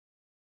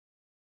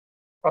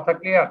 কথা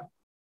ক্লিয়ার?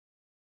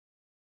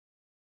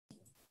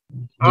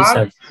 আর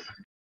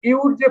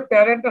ইউর যে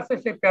প্যারেন্ট আছে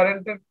সেই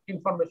প্যারেন্টের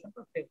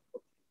ইনফরমেশনটা চেঞ্জ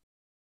করছি।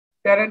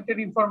 প্যারেন্টের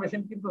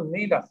ইনফরমেশন কিন্তু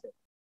নীল আছে,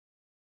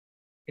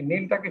 এই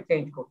নীলটাকে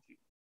চেঞ্জ করছি।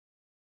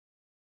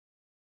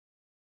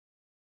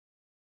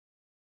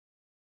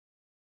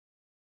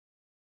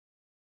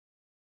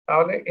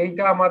 তাহলে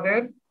এইটা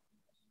আমাদের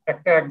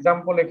একটা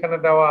এক্সাম্পল এখানে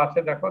দেওয়া আছে,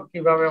 দেখো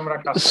কিভাবে আমরা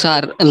কাজ করব।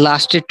 স্যার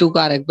লাস্টের টুকু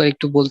আরেকবার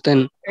একটু বলতেন।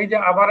 এই যে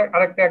আবার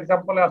আরেকটা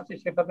এক্সাম্পলে আসছি,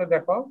 সেটাতে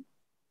দেখো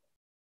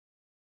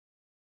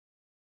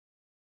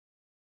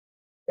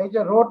এই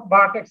যে রোড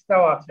ভার্টেক্স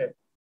দেওয়া আছে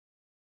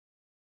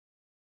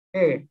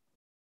এ,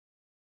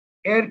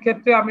 এর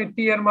ক্ষেত্রে আমি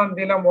টি এর মান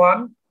দিলাম 1,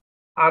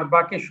 আর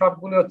বাকি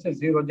সবগুলো হচ্ছে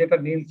 0, যেটা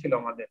নীল ছিল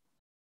আমাদের।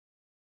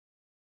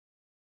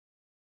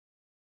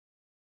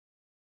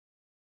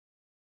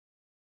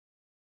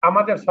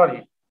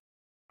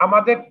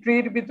 আমাদের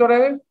ট্রির ভিতরে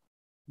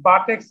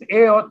ভার্টেক্স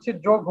এ হচ্ছে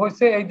যোগ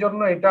হয়েছে, এই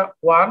জন্য এটা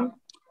 1,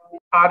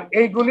 আর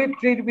এইগুলি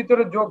ট্রির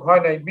ভিতরে যোগ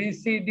হয় নাই, B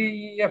C D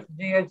E F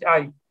G H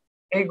I,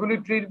 এইগুলি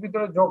ট্রির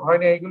ভিতরে যোগ হয়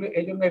না, এইগুলি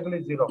এই জন্য এগুলি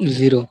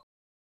 0।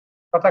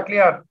 কথা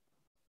ক্লিয়ার?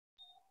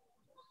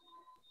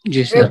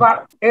 জি স্যার।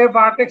 এ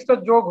ভার্টেক্সটা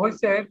যোগ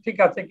হয়েছে ঠিক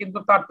আছে, কিন্তু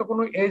তার তো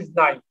কোনো এজ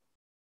নাই,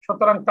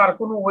 সুতরাং তার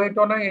কোনো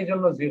ওয়েটও নাই, এই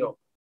জন্য 0।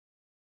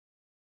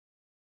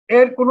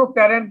 এর কোনো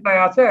প্যারেন্ট নাই,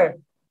 আছে?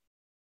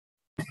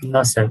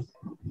 না স্যার।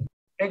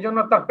 এই জন্য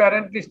তার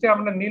প্যারেন্ট লিস্টে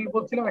আমরা নীল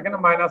বলছিলাম, এখানে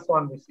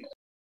 -1 বেশি।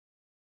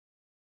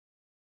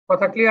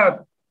 কথা ক্লিয়ার?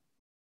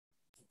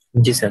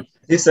 জি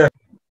স্যার।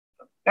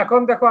 এখন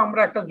দেখো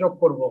আমরা একটা যোগ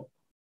করব।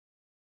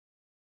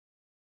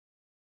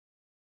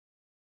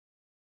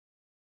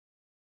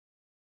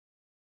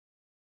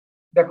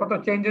 দেখো তো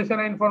চেঞ্জ হয়েছে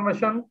না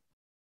ইনফরমেশন?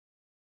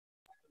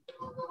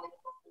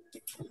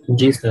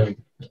 জি স্যার।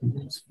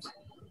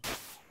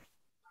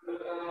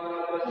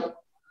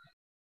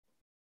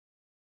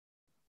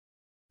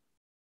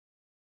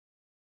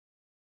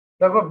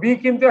 দেখো বি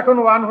কিন্তু এখন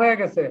 1 হয়ে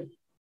গেছে।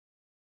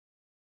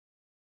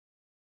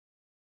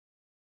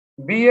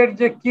 বি এর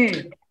যে কি,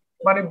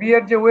 মানে বি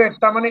এর যে ওয়েট,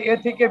 তার মানে এ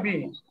থেকে বি,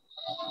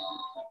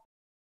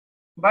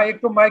 ভাই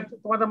একটু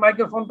তোমাদের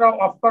মাইক্রোফোনটা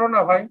অফ করো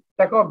না ভাই।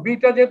 দেখো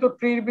বিটা যেহেতু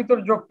ট্রির ভিতর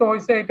যুক্ত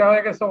হয়েছে, এটা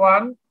হয়ে গেছে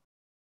 1।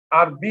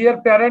 আর বি এর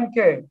প্যারেন্ট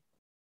কে?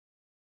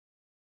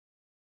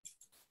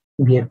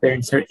 বি এর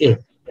প্যারেন্টস আর এ।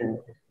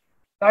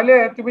 তাহলে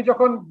তুমি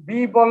যখন বি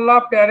বললা,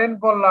 প্যারেন্ট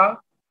বললা,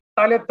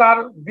 তাহলে তার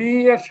বি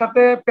এর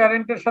সাথে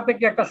প্যারেন্টের সাথে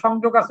কি একটা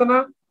সংযোগ আছে না?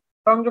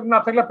 সংযোগ না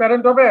থাকলে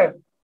প্যারেন্ট হবে?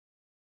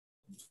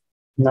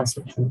 না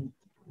স্যার।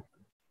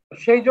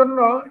 সেই জন্য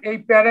এই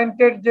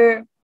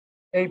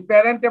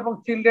প্যারেন্ট এবং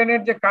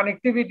চিলড্রেনের যে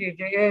কানেক্টিভিটি,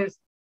 যে এস,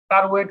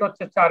 তার ওয়েট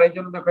হচ্ছে 4। এই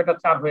জন্য দেখো এটা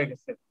 4 হয়ে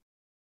গেছে।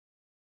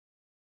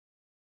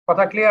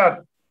 কথা ক্লিয়ার?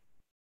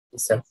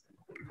 স্যার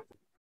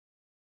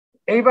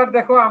এইবার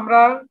দেখো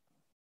আমরা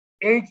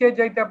এইচ এ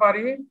যেতে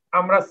পারি,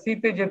 আমরা সি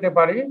তে যেতে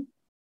পারি।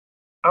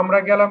 আমরা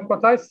গেলাম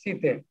কোথায়? সি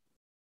তে।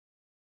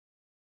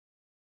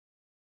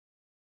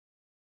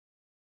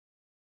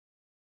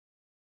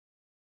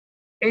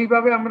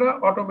 এইভাবে আমরা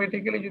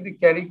অটোমেটিক্যালি যদি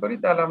ক্যারি করি,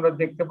 তাহলে আমরা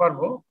দেখতে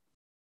পারবো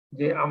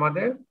যে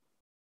আমাদের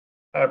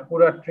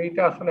পুরো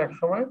ট্রিটা আসলে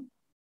একসময়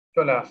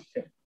চলে আসছে।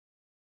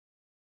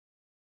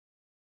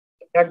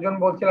 একজন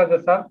বলছিল যে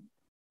স্যার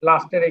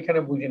লাস্টের এখানে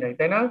বুঝি নাই,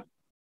 তাই না?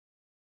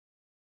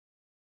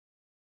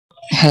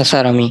 হ্যাঁ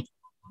স্যার আমি।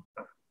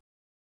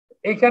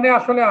 এইখানে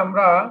আসলে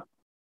আমরা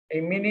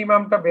এই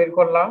মিনিমামটা বের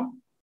করলাম।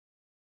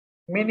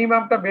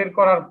 মিনিমামটা বের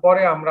করার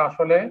পরে আমরা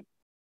আসলে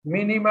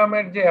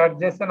মিনিমামের যে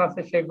অ্যাডজেসেন্ট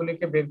আছে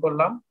সেগুলিকে বের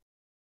করলাম।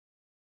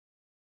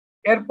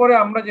 এরপরে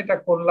আমরা যেটা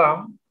করলাম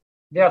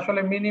যে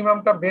আসলে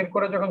মিনিমামটা বের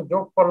করে যখন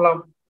যোগ করলাম,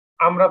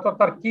 আমরা তো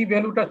তার কি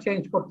ভ্যালুটা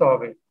চেঞ্জ করতে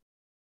হবে।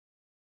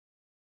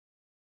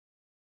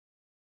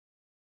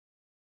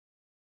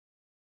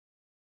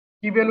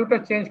 কি ভ্যালুটা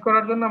চেঞ্জ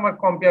করার জন্য আমার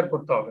কম্পেয়ার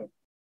করতে হবে।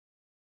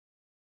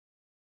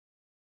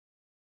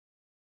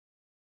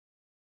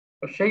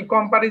 তো সেই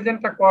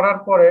কম্পারিজনটা করার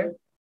পরে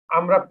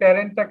আমরা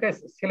প্যারেন্টটাকে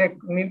সিলেক্ট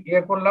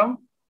করলাম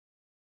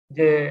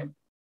যে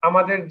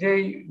আমাদের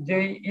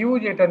যেই ইউ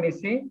যেটা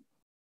নিছি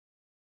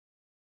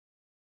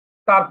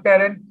তার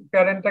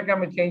প্যারেন্টটাকে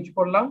আমি চেঞ্জ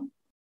করলাম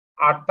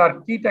আর তার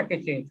কিটাকে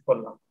চেঞ্জ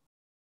করলাম।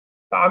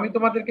 তা আমি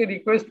তোমাদেরকে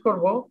রিকোয়েস্ট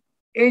করব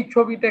এই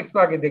ছবিটা একটু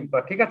আগে দেখবা,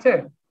 ঠিক আছে?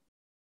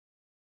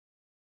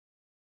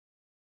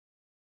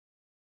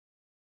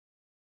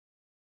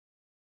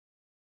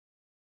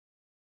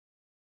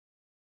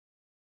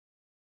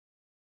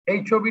 এই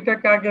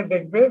ছবিটাকে আগে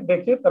দেখবে,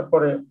 দেখে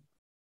তারপরে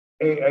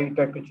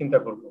এইটা একটু চিন্তা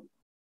করবো।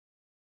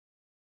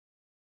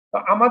 তো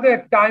আমাদের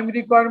টাইম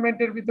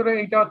রিকোয়ারমেন্টের ভিতরে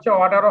এটা হচ্ছে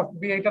অর্ডার অফ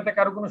বি। এইটাতে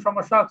কারো কোনো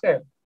সমস্যা আছে?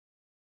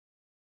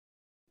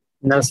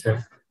 না স্যার।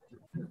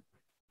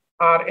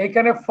 আর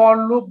এখানে ফর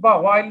লুপ বা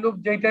হোয়াইল লুপ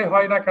যেটাই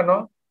হয় না কেন,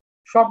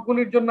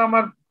 সবগুলির জন্য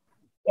আমার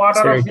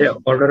অর্ডার স্যার অফ এটা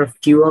অর্ডার অফ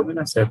কিউ হবে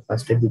না স্যার?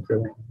 ফার্স্টে দ্বিতীয়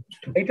লাইন।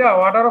 এটা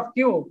অর্ডার অফ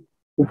কিউ।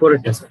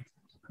 উপরেরটা স্যার,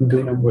 2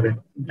 নম্বরের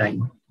লাইন।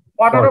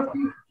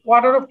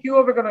 অর্ডার অফ কিউ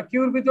হবে কেন?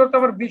 কিউর ভিতরে তো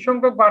আমার 20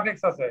 সংখ্যক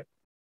ভার্টেক্স আছে।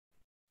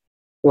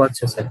 ও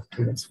আচ্ছা স্যার,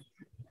 ঠিক আছে।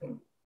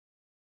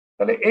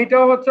 তাহলে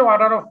এইটাও হচ্ছে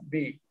অর্ডার অফ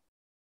বি।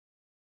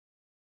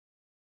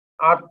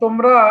 আর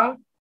তোমরা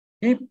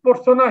হিপ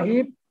পড়ছো না?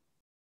 হিপ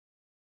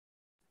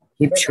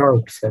হিপ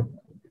শর্ট স্যার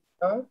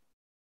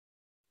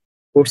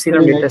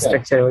পড়ছিলাম, ডেটা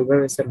স্ট্রাকচার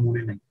ওইভাবে স্যার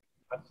মনে নাই।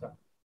 আচ্ছা,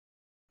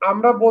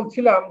 আমরা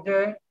বলছিলাম যে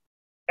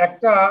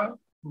একটা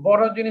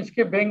বড়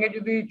জিনিসকে ভেঙে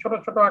যদি ছোট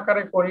ছোট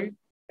আকারে করি,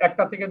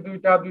 1টা থেকে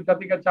 2টা, 2টা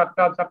থেকে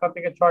 4টা, 4টা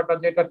থেকে 6টা,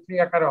 যেটা ট্রি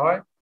আকারে হয়,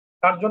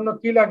 তার জন্য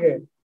কি লাগে?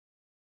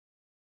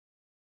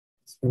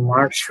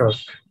 Smart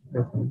short.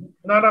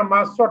 না না,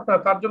 মাস শর্ট না,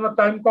 তার জন্য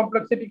টাইম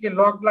কমপ্লেক্সিটি কি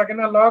লগ লাগে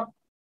না? লগ।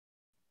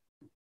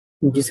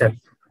 জি স্যার।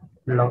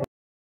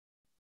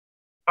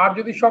 আর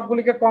যদি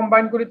সবগুলিকে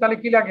কম্বাইন করি তাহলে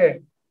কি লাগে?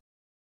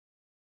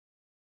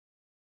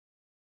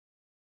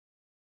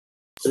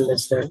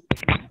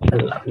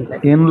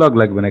 এন লগ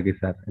লাগবে নাকি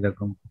স্যার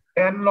এরকম?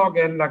 এন লগ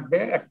এন লাগবে,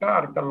 একটা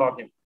আর একটা লগ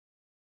এন।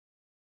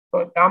 তো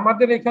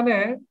আমাদের এখানে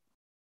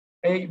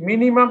এই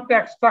মিনিমামটা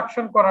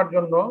এক্সট্রাকশন করার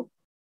জন্য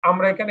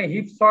আমরা এখানে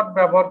হিপ সর্ট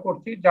ব্যবহার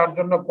করছি, যার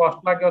জন্য কস্ট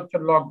লাগে হচ্ছে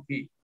লগ ভি।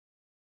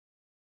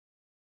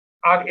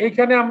 আর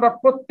এইখানে আমরা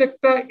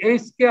প্রত্যেকটা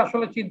এস কে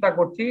আসলে চিন্তা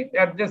করছি,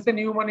 অ্যাডজেসেন্ট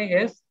ইউ মানে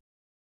এস,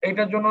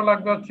 এইটার জন্য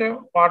লাগবে হচ্ছে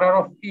অর্ডার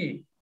অফ ই।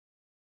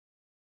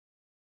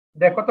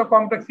 দেখো তো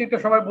কমপ্লেক্সিটি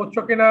সবাই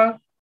বুঝছো কিনা?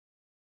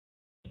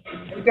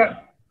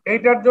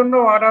 এইটার জন্য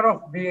অর্ডার অফ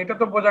বি, এটা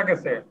তো বোঝা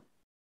গেছে।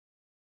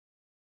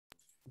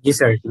 জি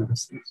স্যার।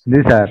 জি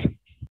স্যার।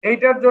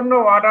 এইটার জন্য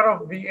অর্ডার অফ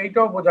বি,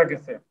 এইটাও বোঝা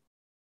গেছে।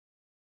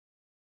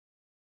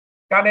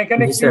 কারণ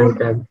এখানে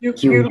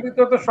কিউর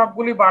ভিতরে তো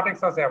সবগুলি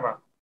ভার্টেক্স আছে আমার।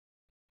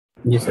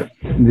 জি স্যার।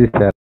 জি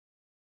স্যার।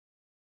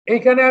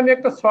 এইখানে আমি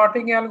একটা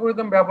সর্টিং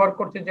অ্যালগরিদম ব্যবহার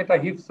করছি, যেটা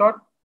হিপ সর্ট।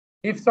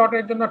 হিপ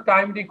সর্টের জন্য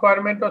টাইম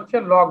রিকোয়ারমেন্ট হচ্ছে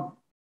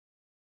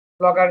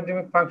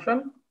লগারিদমিক ফাংশন।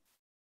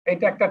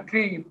 এটা একটা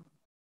ট্রি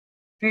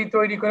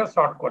তৈরি করে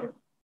সর্ট করে।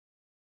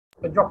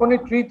 তো যখনই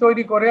ট্রি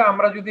তৈরি করে,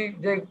 আমরা যদি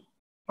যে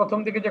প্রথম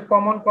দিকে যে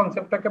কমন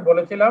কনসেপ্টটাকে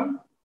বলেছিলাম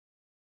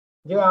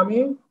যে আমি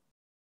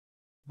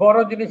বড়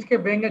জিনিসকে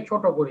ভেঙে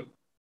ছোট করি,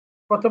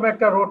 প্রথমে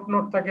একটা রোট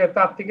নোট থাকে,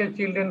 তার থেকে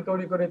চিলড্রেন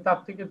তৈরি করি, তার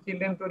থেকে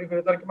চিলড্রেন তৈরি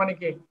করি, তার মানে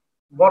কি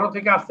বড়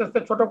থেকে আস্তে আস্তে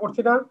ছোট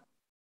করছি না?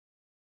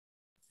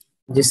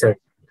 জি স্যার।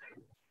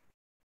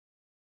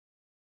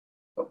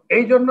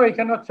 এই জন্য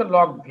এখানে হচ্ছে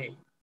লগ ভি।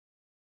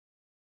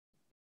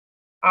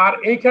 আর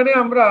এইখানে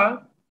আমরা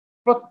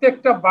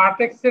প্রত্যেকটা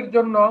ভার্টেক্সের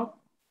জন্য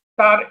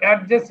তার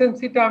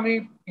অ্যাডজেসেন্সিটা আমি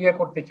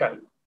করতে চাই,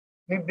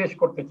 নির্দেশ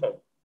করতে চাই।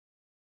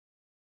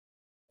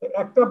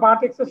 একটা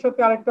ভার্টেক্সের সাথে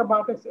আরেকটা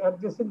ভার্টেক্স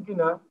অ্যাডজেসেন্ট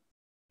কিনা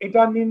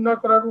এটা নির্ণয়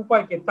করার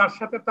উপায় কি? তার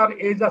সাথে তার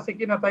এজ আছে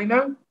কিনা, তাই না?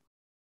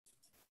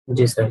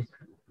 জি স্যার।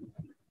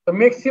 তো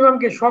ম্যাক্সিমাম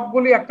কি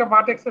সবগুলি একটা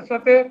ভার্টেক্সের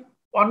সাথে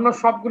অন্য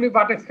সবগুলি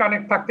ভার্টেক্স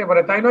কানেক্ট থাকতে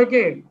পারে, তাই নয়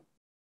কি?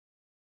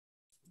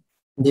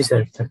 জি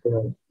স্যার, থাকতে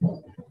পারে।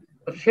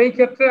 সেই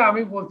ক্ষেত্রে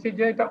আমি বলছি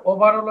যে এটা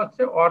ওভারঅল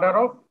হচ্ছে অর্ডার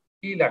অফ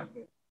ই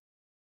লাগবে।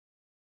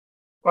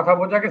 কথা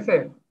বোঝা গেছে?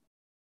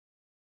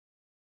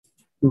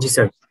 জি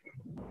স্যার।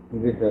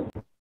 জি স্যার।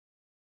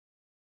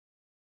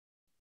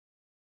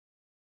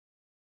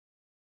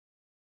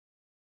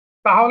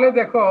 তাহলে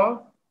দেখো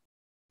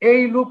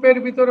এই লুপের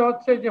ভিতরে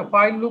হচ্ছে যে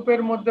ফাইল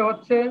লুপের মধ্যে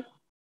হচ্ছে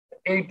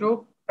এইটুক,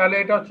 তাহলে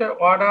এটা হচ্ছে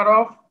order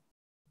of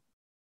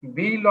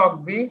B log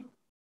B.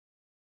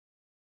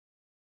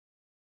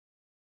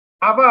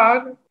 আবার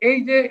এই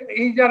যে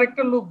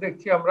আরেকটা লুপ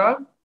দেখছি আমরা,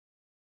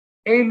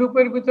 এই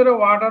লুপের ভিতরে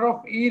অর্ডার অফ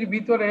ইর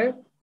ভিতরে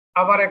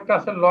আবার একটা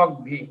আছে লগ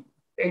ভি।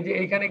 এই যে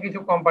এইখানে কিছু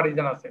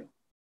কম্পারিজন আছে,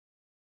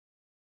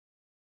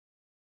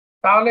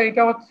 তাহলে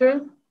এটা হচ্ছে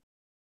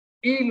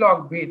ই লগ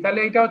ভি, তাহলে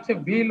এটা হচ্ছে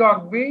V log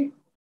B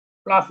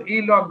plus E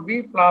log B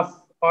plus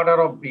order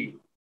of B.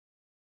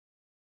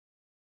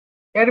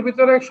 এর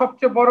ভিতরে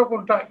সবচেয়ে বড়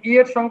কোনটা? ই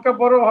এর সংখ্যা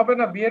বড় হবে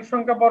না বি এর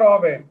সংখ্যা বড়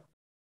হবে?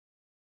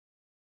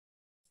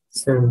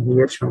 স্যার বি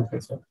এর সংখ্যা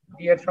স্যার।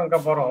 ই এর সংখ্যা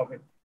বড় হবে।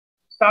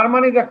 তার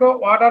মানে দেখো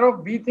অর্ডার অফ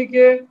বি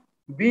থেকে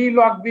বি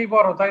লগ বি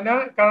বড়, তাই না?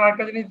 কারণ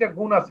একটা জিনিস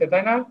গুণ আছে,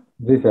 তাই না?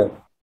 জি স্যার।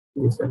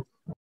 জি স্যার।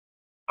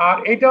 আর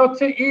এটা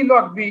হচ্ছে ই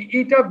লগ বি,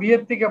 ইটা বি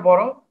এর থেকে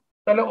বড়,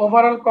 তাহলে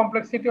ওভারঅল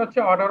কমপ্লেক্সিটি হচ্ছে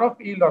order of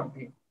E log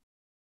B.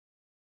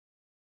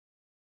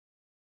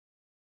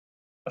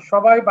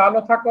 সবাই ভালো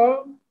থাকো,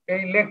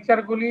 এই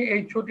লেকচারগুলি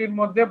এই ছুটির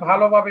মধ্যে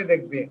ভালোভাবে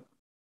দেখবে,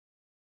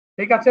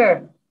 ঠিক আছে?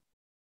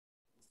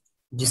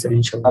 জি স্যার,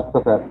 ইনশাআল্লাহ। আচ্ছা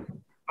স্যার।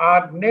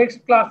 আর নেক্সট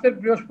ক্লাসের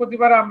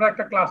বৃহস্পতিবার আমরা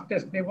একটা ক্লাস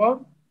টেস্ট নিব,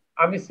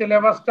 আমি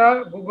সিলেবাসটা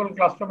গুগল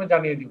ক্লাসরুমে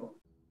জানিয়ে দিব।